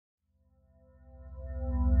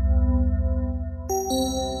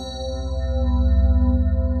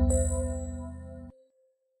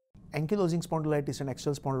ankylosing spondylitis and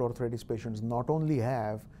axial spondyloarthritis patients not only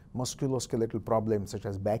have musculoskeletal problems such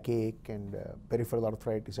as backache and peripheral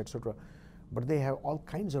arthritis, etc., but they have all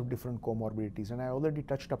kinds of different comorbidities. And I already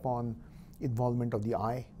touched upon involvement of the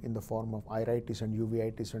eye in the form of iritis and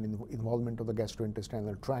uveitis, and involvement of the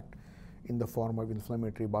gastrointestinal tract in the form of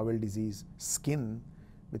inflammatory bowel disease, skin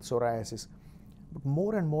with psoriasis. But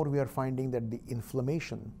more and more we are finding that the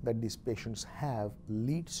inflammation that these patients have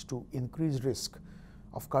leads to increased risk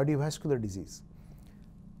of cardiovascular disease.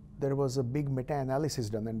 There was a big meta-analysis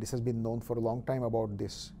done, and this has been known for a long time about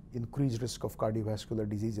this increased risk of cardiovascular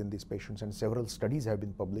disease in these patients, and several studies have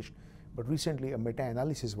been published. But recently a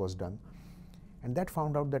meta-analysis was done, and that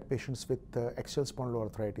found out that patients with axial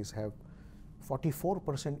spondyloarthritis have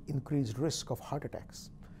 44% increased risk of heart attacks,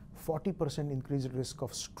 40% increased risk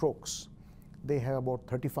of strokes. They have about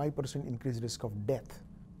 35% increased risk of death.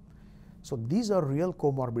 So these are real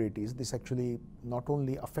comorbidities. This actually not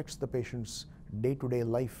only affects the patient's day-to-day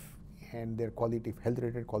life and their quality,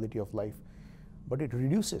 health-related quality of life, but it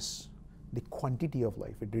reduces the quantity of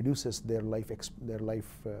life. It reduces their life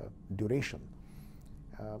duration.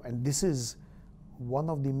 And this is one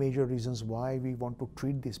of the major reasons why we want to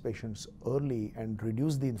treat these patients early and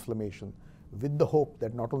reduce the inflammation, with the hope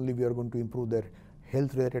that not only we are going to improve their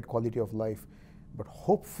health-related quality of life, but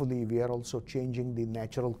hopefully we are also changing the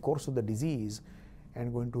natural course of the disease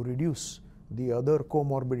and going to reduce the other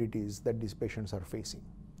comorbidities that these patients are facing.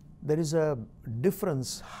 There is a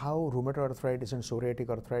difference how rheumatoid arthritis and psoriatic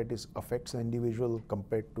arthritis affects an individual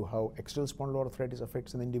compared to how axial spondyloarthritis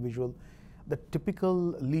affects an individual. The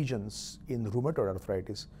typical lesions in rheumatoid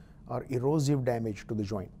arthritis are erosive damage to the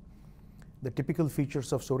joint. The typical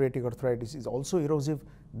features of psoriatic arthritis is also erosive.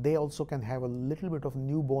 They also can have a little bit of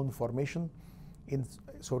new bone formation in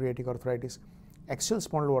psoriatic arthritis. Axial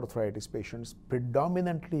spondyloarthritis patients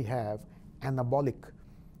predominantly have anabolic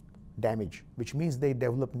damage, which means they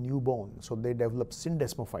develop new bone. So they develop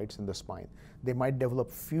syndesmophytes in the spine. They might develop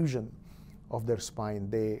fusion of their spine.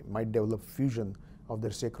 They might develop fusion of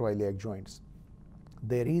their sacroiliac joints.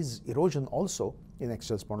 There is erosion also in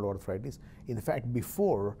axial spondyloarthritis. In fact,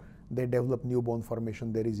 before they develop new bone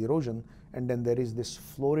formation, there is erosion, and then there is this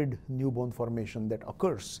florid new bone formation that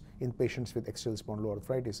occurs in patients with axial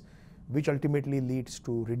spondyloarthritis, which ultimately leads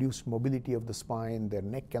to reduced mobility of the spine. Their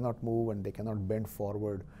neck cannot move and they cannot bend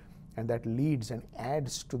forward, and that leads and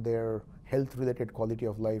adds to their health-related quality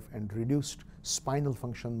of life and reduced spinal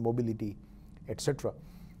function, mobility, etc.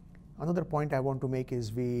 Another point I want to make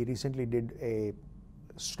is we recently did a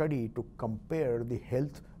study to compare the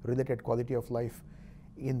health-related quality of life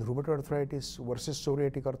in rheumatoid arthritis versus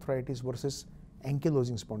psoriatic arthritis versus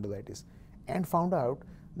ankylosing spondylitis, and found out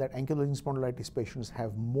that ankylosing spondylitis patients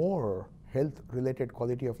have more health-related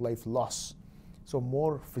quality of life loss, so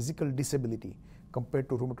more physical disability compared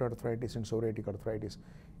to rheumatoid arthritis and psoriatic arthritis.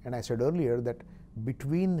 And I said earlier that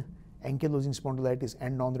between ankylosing spondylitis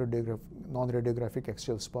and non-radiographic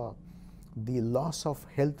axial SPA, the loss of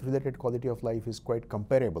health-related quality of life is quite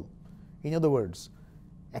comparable. In other words,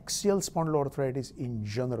 axial spondyloarthritis in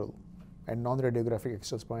general and non-radiographic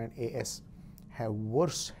axial SPA and AS have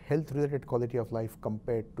worse health-related quality of life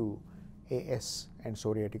compared to AS and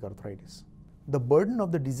psoriatic arthritis. The burden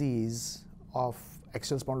of the disease of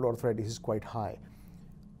axial spondyloarthritis is quite high.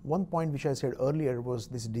 One point which I said earlier was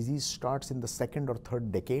this disease starts in the second or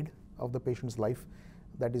third decade of the patient's life.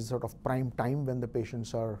 That is sort of prime time when the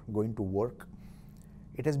patients are going to work.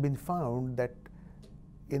 It has been found that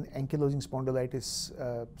in ankylosing spondylitis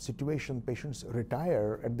situation, patients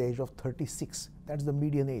retire at the age of 36. That's the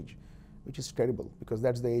median age, which is terrible because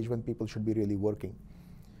that's the age when people should be really working.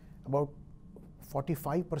 About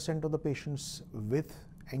 45% of the patients with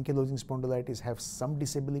ankylosing spondylitis have some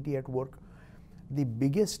disability at work. The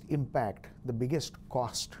biggest impact, the biggest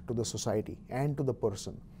cost to the society and to the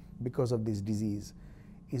person because of this disease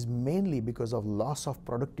is mainly because of loss of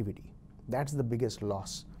productivity. That's the biggest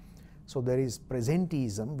loss. So there is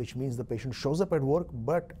presenteeism, which means the patient shows up at work,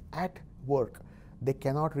 but at work they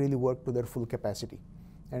cannot really work to their full capacity.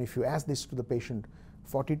 And if you ask this to the patient,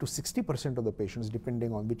 40 to 60% of the patients,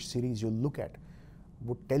 depending on which series you look at,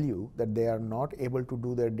 would tell you that they are not able to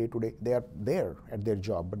do their day-to-day. They are there at their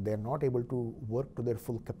job, but they are not able to work to their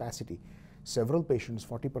full capacity. Several patients,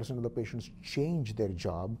 40% of the patients, change their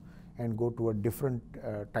job and go to a different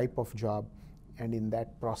type of job, and in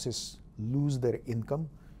that process lose their income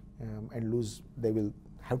and they will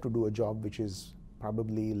have to do a job which is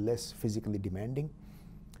probably less physically demanding.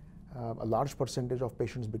 A large percentage of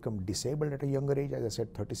patients become disabled at a younger age. As I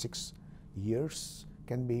said, 36 years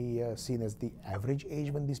can be seen as the average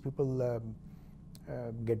age when these people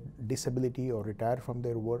get disability or retire from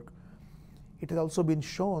their work. It has also been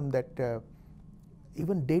shown that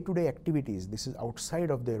even day-to-day activities, this is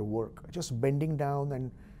outside of their work, just bending down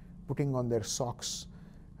and putting on their socks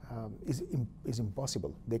is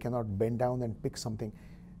impossible. They cannot bend down and pick something.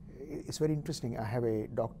 It's very interesting. I have a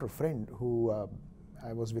doctor friend who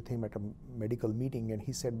I was with him at a medical meeting, and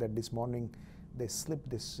he said that this morning they slipped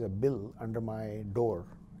this bill under my door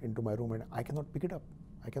into my room, and I cannot pick it up.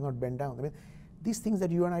 I cannot bend down. I mean, these things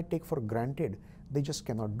that you and I take for granted, they just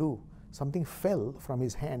cannot do. Something fell from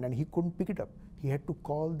his hand and he couldn't pick it up. He had to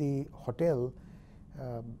call the hotel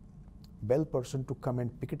bell person to come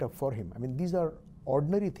and pick it up for him. I mean, these are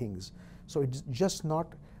ordinary things. So it's just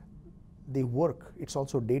not the work, it's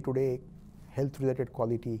also day-to-day health-related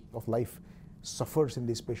quality of life suffers in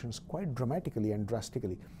these patients quite dramatically and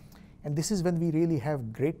drastically. And this is when we really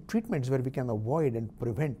have great treatments where we can avoid and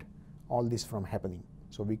prevent all this from happening.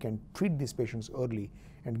 So we can treat these patients early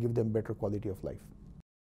and give them better quality of life.